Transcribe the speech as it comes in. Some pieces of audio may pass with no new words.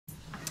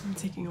I'm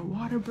taking a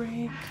water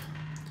break.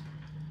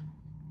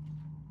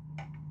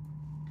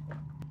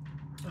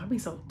 I'll be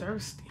so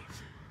thirsty.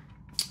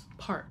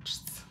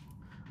 Parched.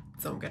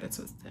 Don't get it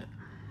twisted.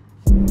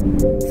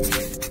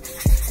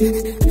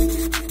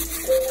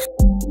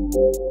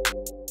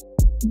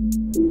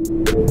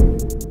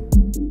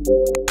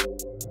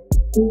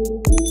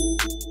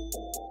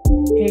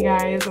 Hey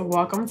guys,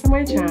 welcome to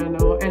my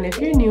channel, and if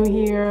you're new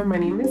here, my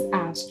name is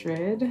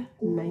Astrid.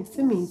 Nice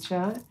to meet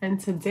ya. And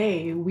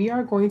today we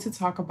are going to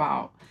talk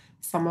about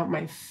some of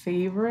my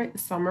favorite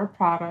summer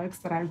products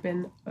that I've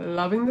been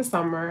loving this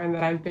summer and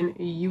that I've been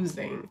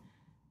using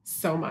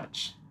so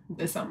much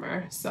this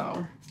summer.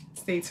 So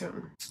stay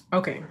tuned.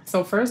 Okay,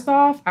 so first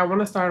off, I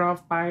want to start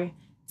off by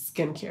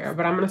skincare,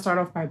 but I'm going to start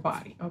off by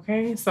body.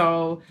 Okay,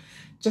 so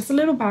just a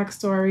little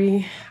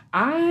backstory.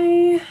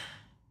 I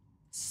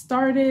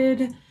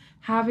started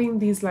having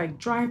these like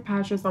dry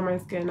patches on my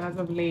skin as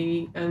of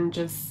late and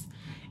just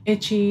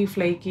itchy,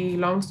 flaky.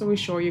 Long story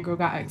short, your girl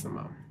got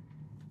eczema.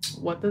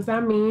 What does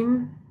that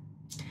mean?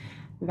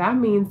 That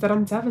means that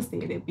I'm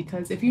devastated,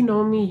 because if you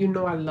know me, you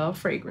know I love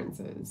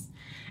fragrances.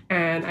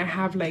 And I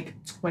have like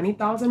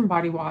 20,000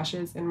 body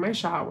washes in my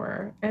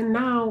shower, and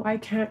now I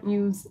can't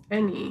use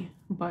any,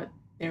 but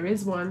there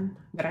is one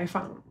that I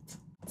found.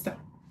 So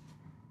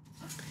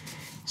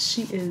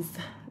she is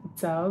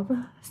Dove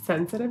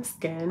Sensitive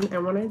Skin,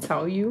 and when I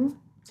tell you,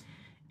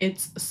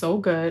 it's so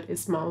good. It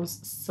smells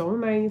so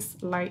nice,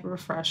 light,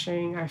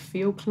 refreshing. I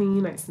feel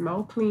clean. I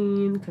smell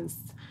clean, because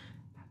that's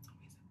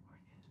always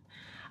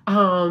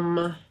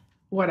important.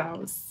 What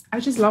else? I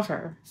just love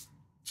her.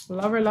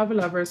 Love her, love her,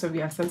 love her. So if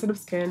you have sensitive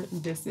skin,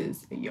 this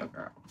is your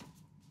girl.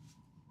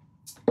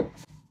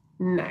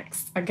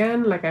 Next,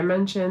 again, like I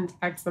mentioned,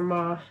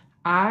 eczema.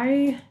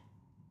 I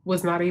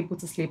was not able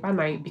to sleep at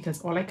night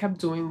because all I kept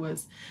doing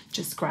was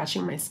just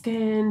scratching my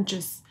skin.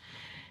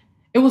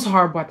 It was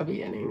horrible at the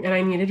beginning and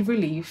I needed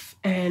relief.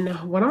 And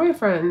one of my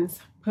friends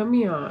put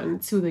me on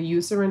to the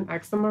Eucerin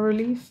eczema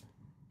relief.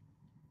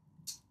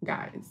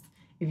 Guys,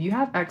 if you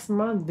have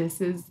eczema, this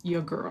is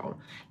your girl.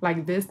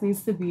 Like, this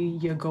needs to be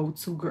your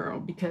go-to girl,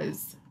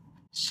 because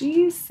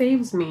she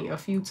saves me a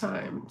few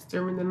times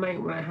during the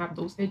night when I have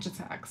those itch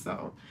attacks.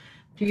 So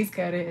please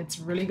get it. It's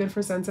really good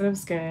for sensitive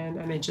skin,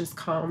 and it just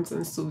calms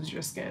and soothes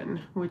your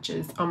skin, which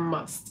is a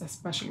must,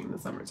 especially in the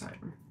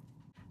summertime.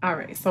 All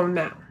right, so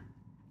now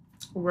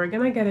we're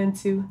gonna get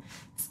into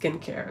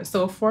skincare.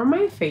 So for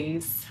my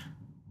face,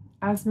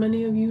 as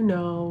many of you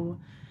know,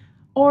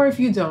 or if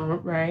you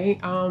don't, right,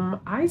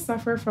 I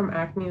suffer from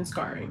acne and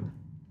scarring.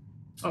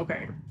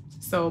 Okay,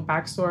 so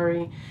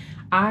backstory.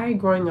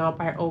 Growing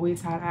up, I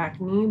always had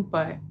acne,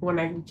 but when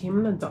I became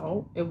an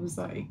adult, it was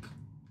like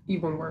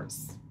even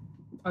worse.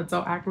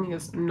 Adult acne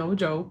is no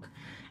joke.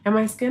 And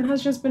my skin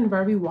has just been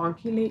very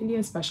wonky lately,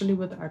 especially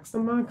with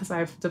eczema, because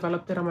I've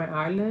developed it on my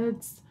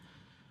eyelids.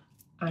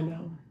 I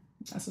know,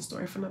 that's a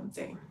story for another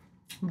day.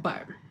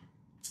 But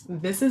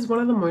this is one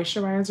of the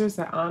moisturizers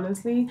that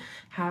honestly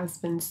has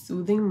been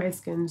soothing my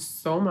skin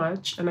so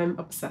much, and I'm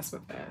obsessed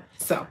with it.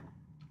 So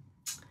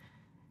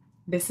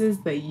this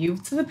is the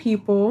Youth to the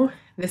People.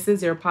 This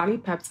is your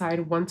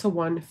Polypeptide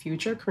 1-to-1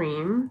 Future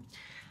Cream.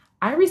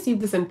 I received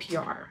this in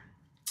PR.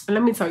 And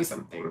let me tell you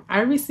something.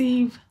 I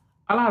receive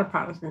a lot of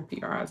products in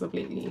PR as of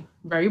lately.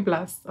 Very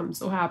blessed. I'm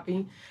so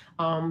happy.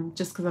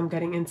 Just because I'm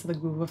getting into the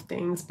groove of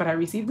things. But I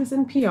received this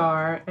in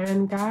PR.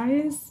 And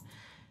guys,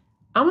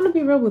 I'm going to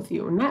be real with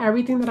you. Not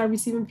everything that I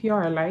receive in PR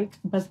I like,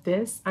 but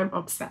this, I'm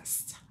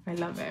obsessed. I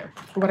love it.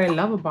 What I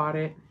love about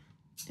it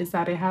is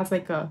that it has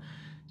like a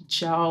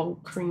gel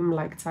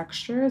cream-like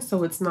texture.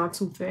 So it's not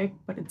too thick,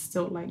 but it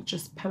still like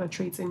just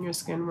penetrates in your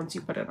skin once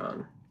you put it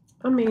on.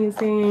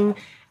 Amazing.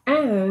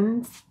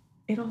 And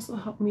it also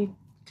helped me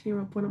clear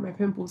up one of my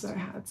pimples that I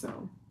had.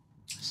 So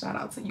shout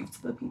out to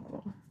Youth to the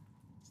People.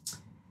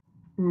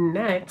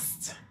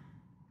 Next,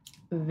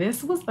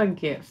 this was a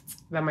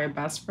gift that my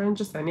best friend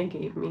Jasenia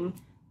gave me.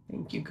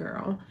 Thank you,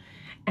 girl.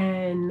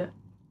 And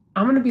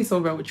I'm going to be so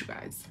real with you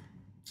guys.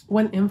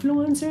 When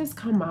influencers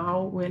come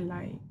out with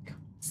like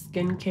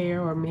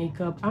skincare or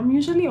makeup, I'm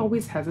usually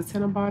always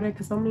hesitant about it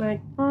because I'm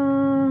like,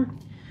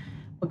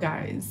 But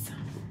guys,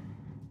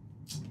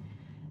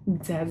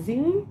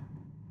 Dezi,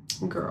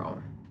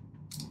 girl,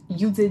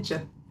 you did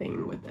your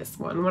thing with this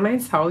one. When I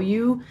tell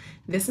you,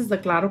 this is the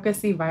Claro Que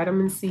C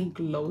Vitamin C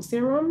Glow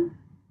Serum.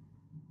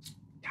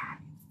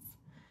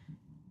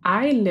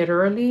 I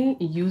literally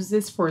used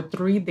this for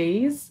 3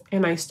 days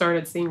and I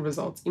started seeing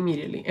results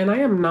immediately. And I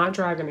am not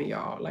dragging it,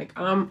 y'all. Like,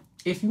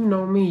 if you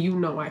know me, you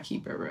know I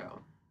keep it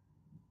real.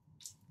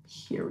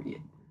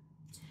 Period.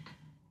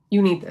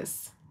 You need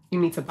this. You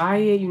need to buy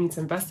it. You need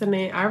to invest in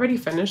it. I already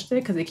finished it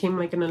because it came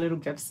like in a little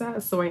gift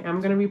set. So I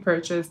am going to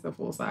repurchase the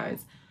full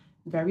size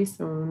very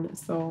soon.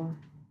 So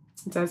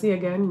Dezi,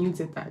 again, you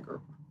did that,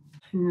 girl.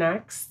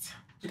 Next,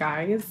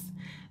 guys,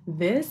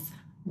 this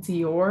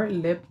Dior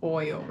Lip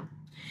Oil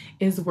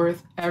is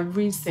worth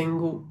every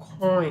single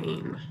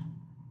coin.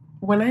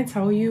 When I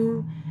tell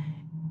you,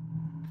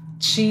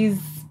 she's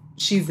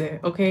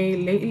it, okay?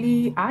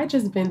 Lately, I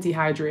just been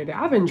dehydrated.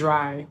 I've been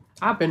dry.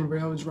 I've been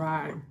real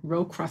dry,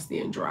 real crusty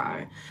and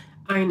dry.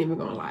 I ain't even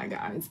gonna lie,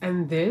 guys.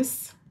 And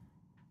this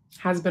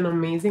has been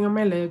amazing on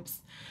my lips.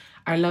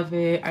 I love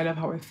it. I love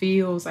how it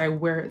feels. I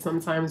wear it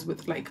sometimes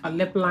with like a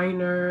lip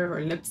liner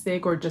or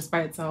lipstick or just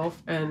by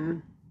itself.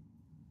 And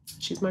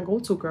she's my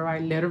go-to girl. I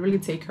literally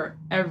take her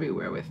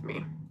everywhere with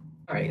me.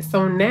 All right,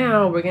 so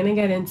now we're gonna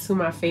get into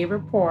my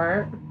favorite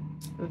part,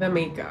 the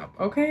makeup,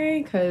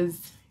 okay?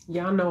 Because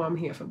y'all know I'm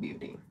here for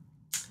beauty.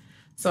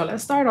 So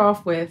let's start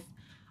off with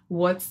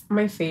what's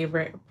my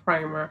favorite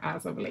primer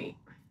as of late.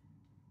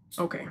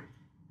 Okay,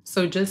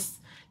 so just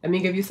let me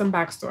give you some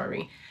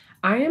backstory.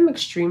 I am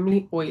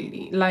extremely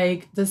oily.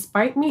 Like,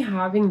 despite me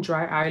having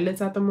dry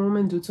eyelids at the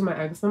moment due to my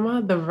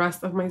eczema, the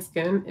rest of my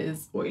skin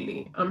is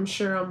oily. I'm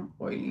sure I'm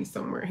oily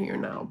somewhere here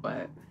now,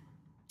 but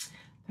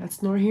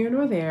that's nor here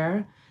nor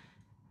there.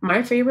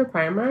 My favorite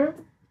primer,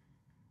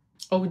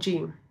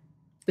 OG.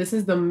 This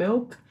is the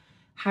Milk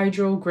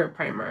Hydro Grip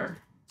Primer.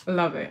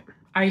 Love it.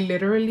 I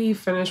literally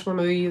finish one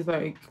of these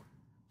like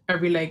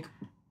every like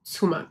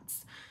 2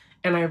 months.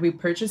 And I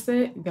repurchase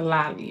it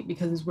gladly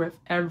because it's worth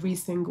every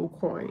single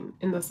coin.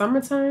 In the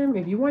summertime,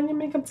 if you want your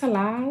makeup to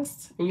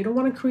last and you don't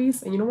want to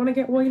crease and you don't want to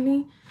get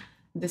oily,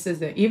 this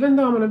is it. Even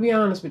though I'm going to be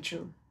honest with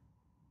you,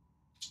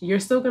 you're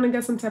still going to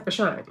get some type of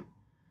shine.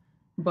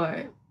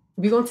 But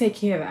we're going to take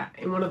care of that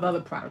in one of the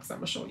other products I'm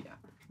going to show you.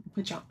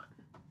 Put y'all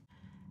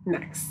on.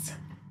 Next.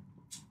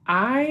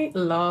 I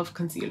love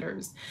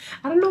concealers.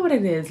 I don't know what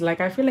it is. Like,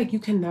 I feel like you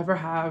can never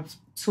have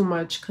too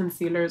much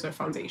concealers or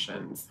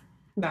foundations.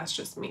 That's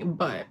just me.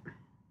 But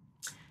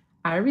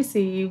I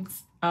received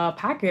a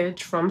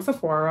package from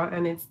Sephora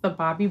and it's the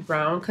Bobbi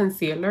Brown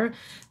concealer.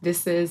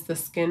 This is the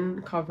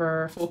skin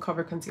cover, full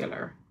cover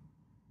concealer.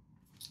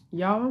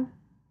 Y'all,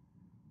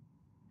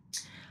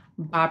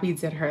 Bobbi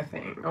did her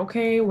thing,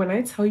 okay? When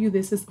I tell you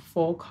this is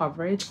full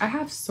coverage, I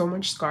have so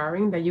much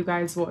scarring that you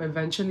guys will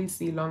eventually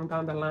see long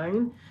down the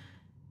line.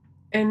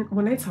 And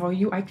when I tell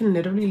you, I can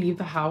literally leave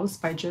the house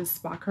by just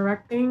spot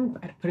correcting,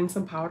 by putting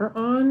some powder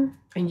on,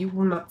 and you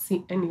will not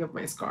see any of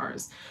my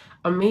scars.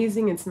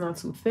 Amazing. It's not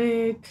too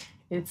thick.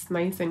 It's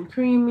nice and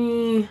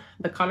creamy.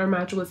 The color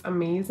match was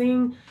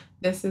amazing.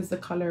 This is the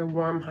color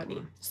Warm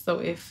Honey. So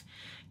if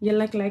you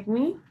like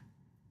me,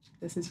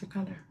 this is your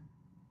color.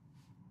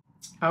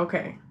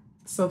 Okay.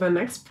 So the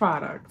next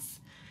products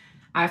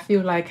I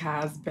feel like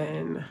has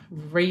been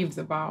raved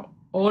about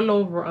all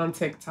over on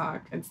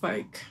TikTok. It's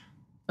like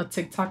a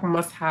TikTok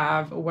must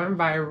have, went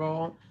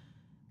viral,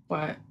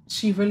 but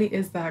she really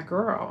is that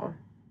girl.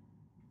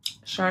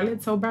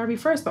 Charlotte Tilbury.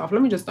 First off,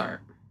 let me just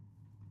start.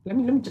 Let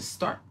me just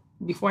start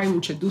before I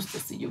introduce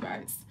this to you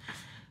guys.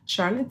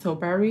 Charlotte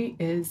Tilbury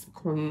is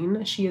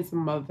queen. She is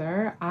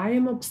mother. I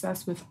am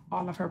obsessed with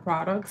all of her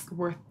products,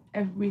 worth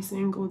every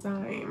single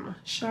dime.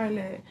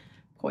 Charlotte,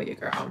 call your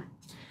girl.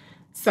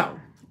 So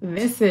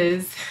this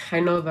is,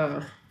 I know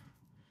the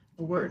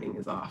wording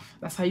is off.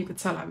 That's how you could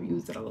tell I've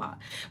used it a lot.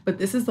 But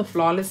this is the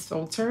Flawless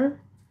Filter.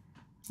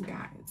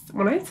 Guys,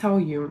 when I tell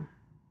you,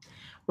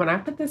 when I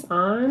put this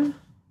on,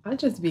 I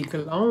just be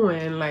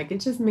glowing. Like,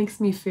 it just makes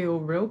me feel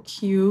real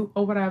cute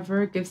or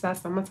whatever. It gives that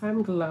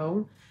summertime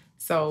glow.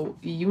 So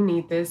you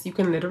need this. You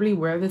can literally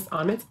wear this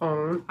on its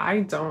own.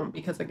 I don't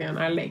because, again,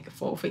 I like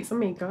full face of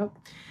makeup.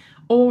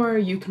 Or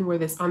you can wear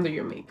this under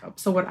your makeup.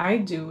 So what I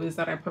do is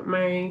that I put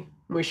my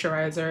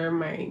moisturizer,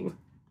 my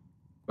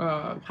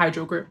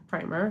Hydro Grip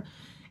Primer,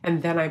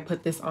 and then I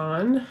put this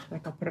on.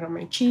 Like, I'll put it on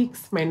my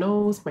cheeks, my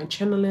nose, my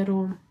chin a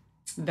little.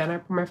 Then I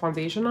put my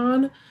foundation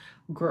on.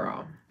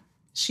 Girl,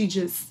 she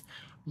just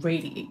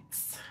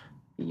radiates.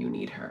 You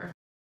need her.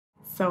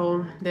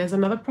 So there's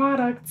another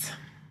product.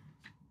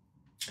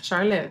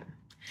 Charlotte,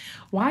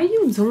 why are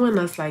you doing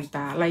us like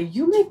that? Like,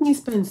 you make me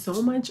spend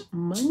so much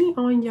money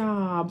on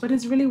y'all, but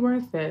it's really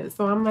worth it.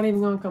 So I'm not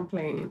even gonna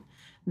complain.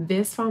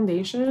 This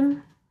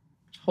foundation,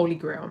 holy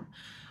grail.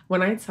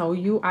 When I tell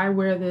you I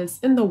wear this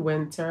in the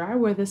winter, I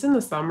wear this in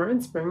the summer,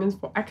 in spring, and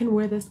fall, I can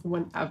wear this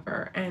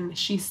whenever, and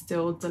she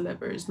still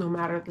delivers no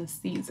matter the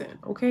season,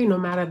 okay? No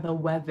matter the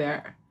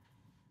weather.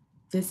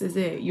 This is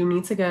it. You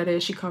need to get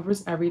it. She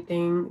covers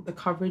everything. The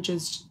coverage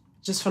is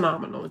just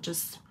phenomenal.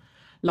 Just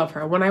love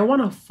her. When I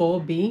want a full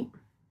beat,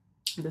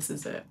 this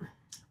is it.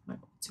 My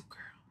go-to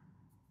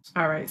girl.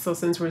 All right, so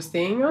since we're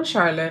staying on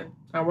Charlotte,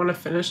 I want to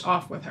finish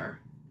off with her.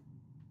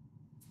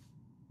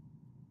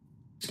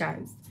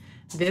 Guys,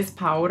 this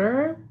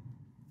powder,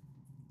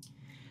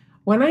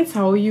 when I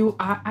tell you,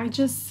 I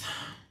just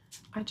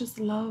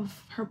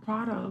love her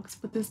products,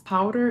 but this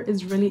powder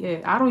is really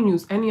it. I don't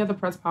use any other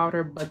pressed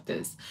powder but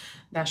this.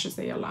 That should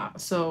say a lot.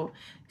 So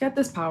get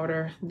this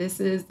powder. This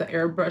is the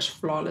Airbrush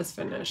Flawless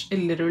Finish. It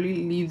literally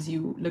leaves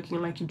you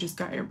looking like you just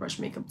got airbrush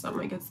makeup done.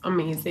 Like, it's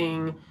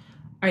amazing.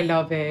 I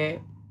love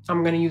it.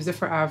 I'm gonna use it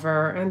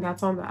forever, and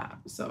that's on that.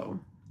 So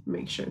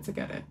make sure to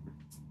get it.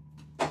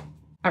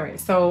 All right,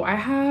 so I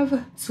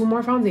have 2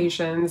 more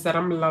foundations that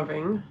I'm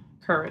loving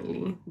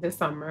currently this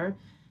summer,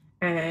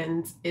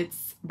 and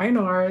it's by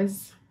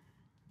NARS.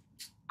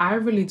 I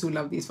really do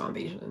love these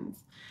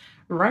foundations.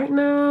 Right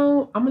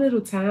now, I'm a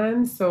little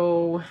tan,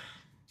 so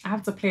I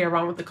have to play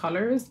around with the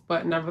colors,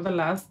 but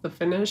nevertheless, the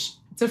finish,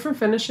 different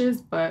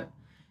finishes, but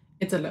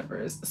it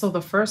delivers. So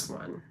the first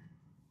one,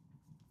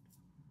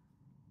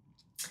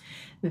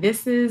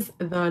 this is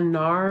the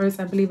NARS,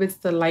 I believe it's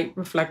the Light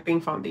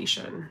Reflecting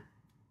Foundation.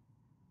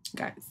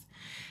 Guys,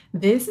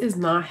 this is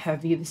not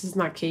heavy, this is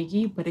not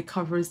cakey, but it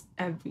covers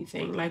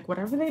everything. Like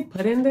whatever they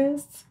put in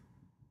this,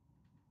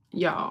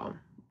 y'all,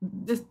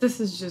 this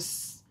is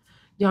just,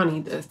 y'all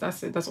need this.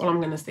 That's it. That's all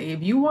I'm gonna say.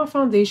 If you want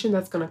foundation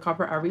that's gonna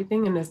cover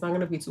everything and it's not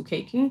gonna be too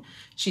cakey,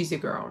 she's your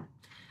girl.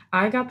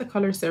 I got the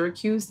color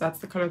Syracuse. That's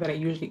the color that I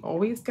usually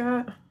always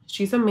get.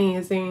 She's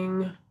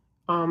amazing.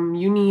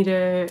 You need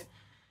it.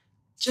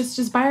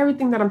 Just buy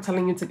everything that I'm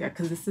telling you to get,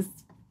 because this is,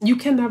 you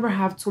can never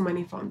have too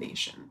many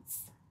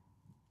foundations,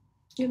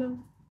 you know.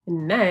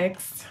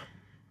 Next,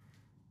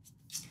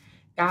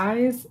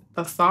 guys,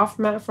 the soft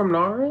matte from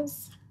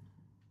NARS.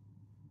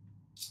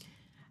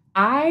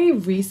 I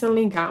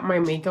recently got my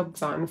makeup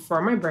done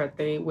for my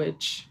birthday,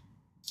 which,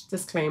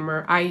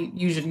 disclaimer, I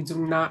usually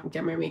do not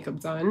get my makeup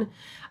done.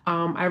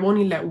 I've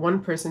only let one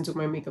person do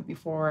my makeup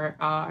before,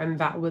 and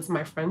that was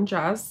my friend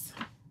Jess.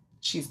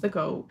 She's the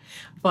GOAT.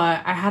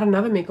 But I had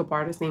another makeup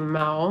artist named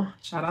Mel,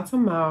 shout out to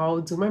Mel,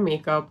 do my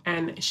makeup,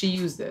 and she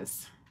used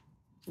this.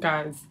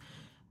 Guys,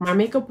 my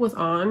makeup was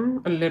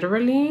on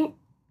literally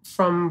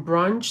from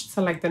brunch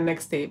to like the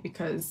next day,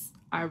 because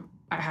I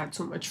had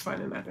too much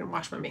fun and I didn't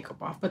wash my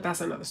makeup off, but that's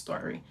another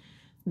story.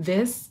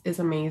 This is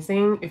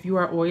amazing. If you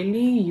are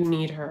oily, you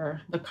need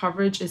her. The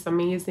coverage is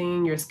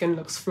amazing. Your skin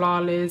looks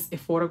flawless. It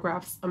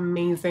photographs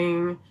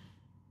amazing.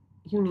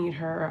 You need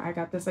her. I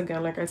got this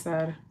again, like I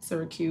said,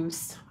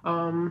 Syracuse.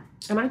 And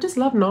I just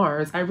love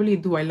NARS. I really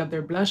do. I love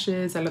their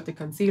blushes. I love the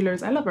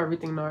concealers. I love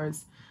everything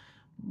NARS.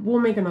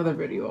 We'll make another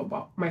video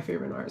about my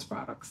favorite NARS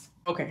products.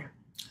 Okay,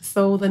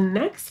 so the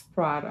next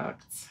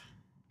product,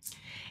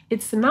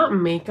 it's not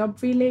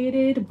makeup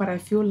related, but I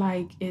feel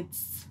like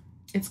it's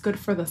good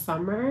for the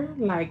summer.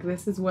 Like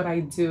this is what I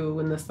do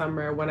in the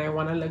summer when I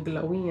want to look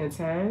glowy and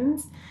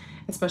tans,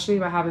 especially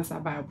if I haven't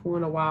sat by a pool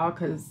in a while,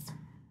 because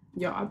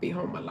yo, I'll be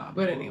home a lot.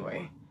 But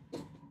anyway,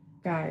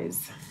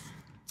 guys,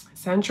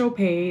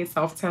 Saint-Tropez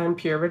Self Tan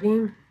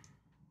Purity.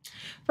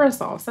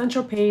 First off,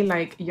 Saint-Tropez,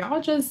 like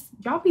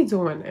y'all be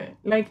doing it.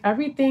 Like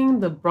everything,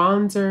 the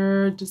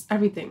bronzer, just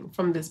everything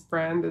from this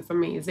brand is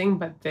amazing.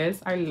 But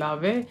this, I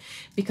love it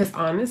because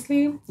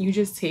honestly, you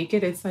just take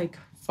it, it's like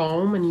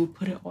foam, and you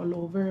put it all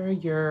over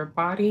your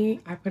body.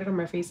 I put it on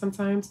my face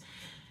sometimes,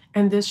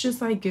 and this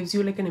just like gives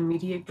you like an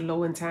immediate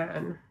glow and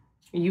tan.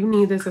 You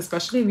need this,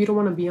 especially if you don't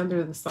want to be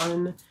under the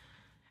sun,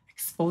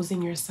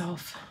 exposing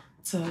yourself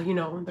to, you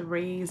know, the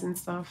rays and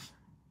stuff.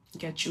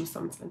 Get you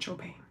some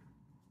Saint-Tropez.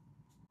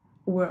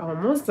 We're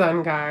almost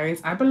done,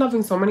 guys. I've been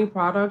loving so many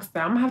products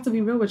that I'm gonna have to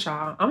be real with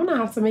y'all. I'm gonna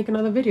have to make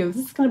another video.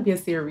 This is gonna be a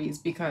series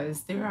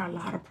because there are a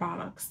lot of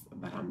products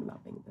that I'm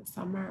loving this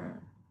summer.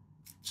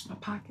 My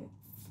pockets.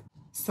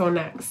 So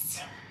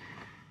next,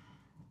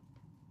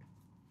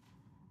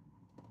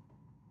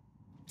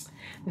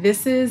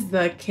 this is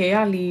the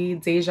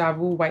Kayali Deja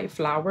Vu White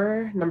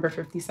Flower, number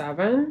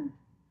 57.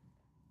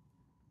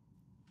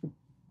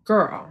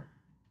 Girl,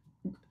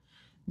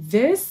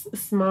 this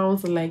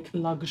smells like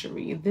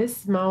luxury. This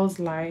smells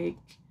like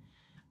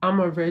I'm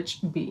a rich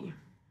bee.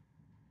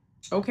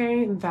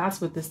 Okay,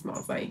 that's what this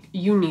smells like.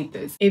 You need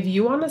this. If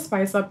you want to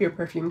spice up your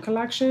perfume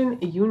collection,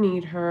 you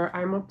need her.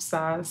 I'm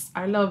obsessed.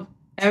 I love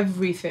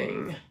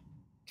everything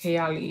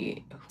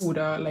Kayali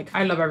Huda. Like,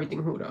 I love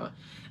everything Huda.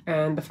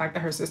 And the fact that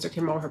her sister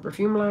came out with her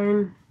perfume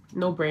line,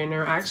 no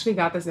brainer. I actually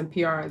got this in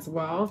PR as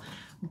well,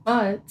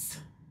 but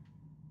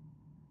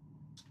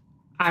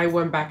I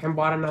went back and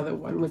bought another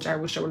one, which I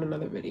will show in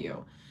another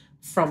video,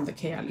 from the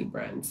Kayali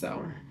brand.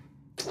 So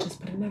just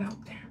putting it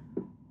out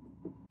there.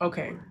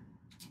 Okay,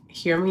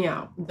 hear me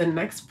out. The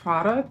next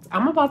product,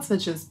 I'm about to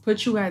just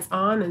put you guys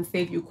on and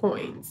save you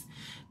coins,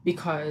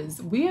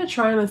 because we are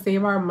trying to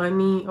save our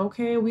money,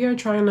 okay? We are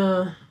trying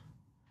to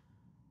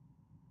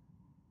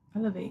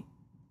elevate.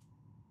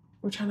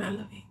 We're trying to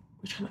elevate.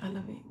 We're trying to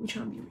elevate. We're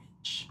trying to be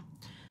rich.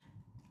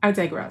 I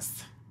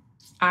digress.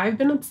 I've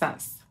been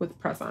obsessed with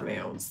press-on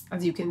nails,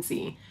 as you can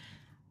see.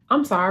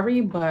 I'm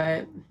sorry,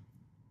 but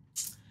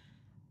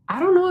I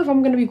don't know if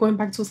I'm going to be going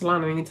back to a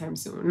salon anytime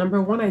soon.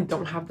 Number one, I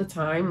don't have the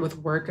time with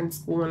work and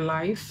school and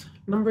life.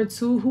 Number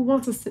two, who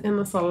wants to sit in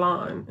a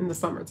salon in the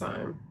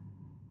summertime?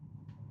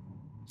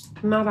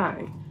 Not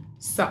I.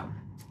 So,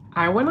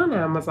 I went on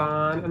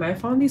Amazon and I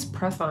found these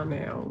press-on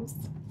nails.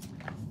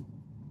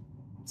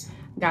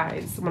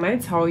 Guys, when I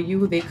tell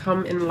you they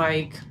come in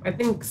like, I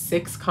think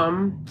 6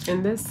 come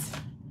in this.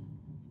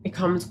 It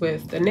comes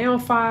with the nail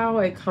file.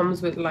 It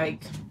comes with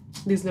like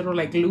these little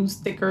like glue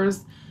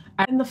stickers.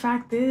 And the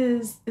fact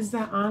is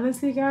that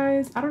honestly,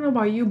 guys, I don't know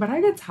about you, but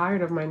I get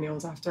tired of my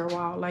nails after a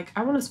while. Like,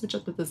 I want to switch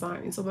up the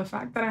design. So the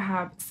fact that I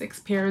have 6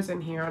 pairs in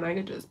here and I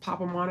can just pop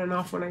them on and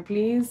off when I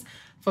please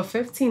for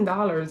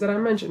 $15, did I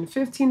mention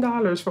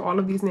 $15 for all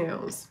of these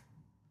nails?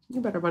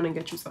 You better run and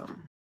get you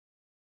some.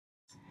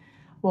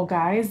 Well,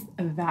 guys,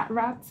 that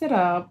wraps it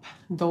up.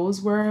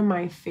 Those were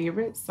my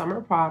favorite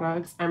summer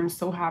products. I'm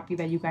so happy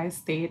that you guys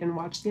stayed and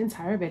watched the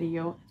entire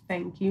video.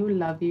 Thank you,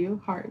 love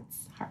you,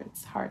 hearts,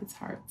 hearts, hearts,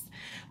 hearts.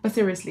 But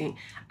seriously,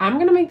 I'm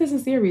gonna make this a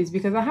series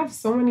because I have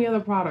so many other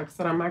products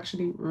that I'm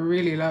actually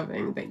really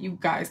loving that you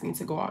guys need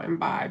to go out and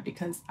buy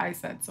because I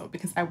said so,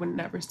 because I would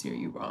never steer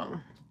you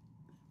wrong.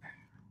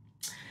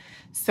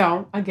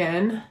 So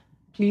again,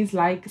 please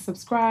like,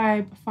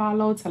 subscribe,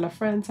 follow, tell a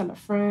friend,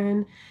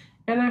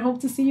 and I hope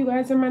to see you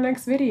guys in my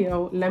next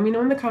video. Let me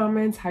know in the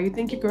comments how you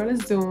think your girl is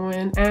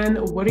doing and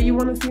what do you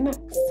want to see next.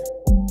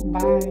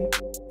 Bye.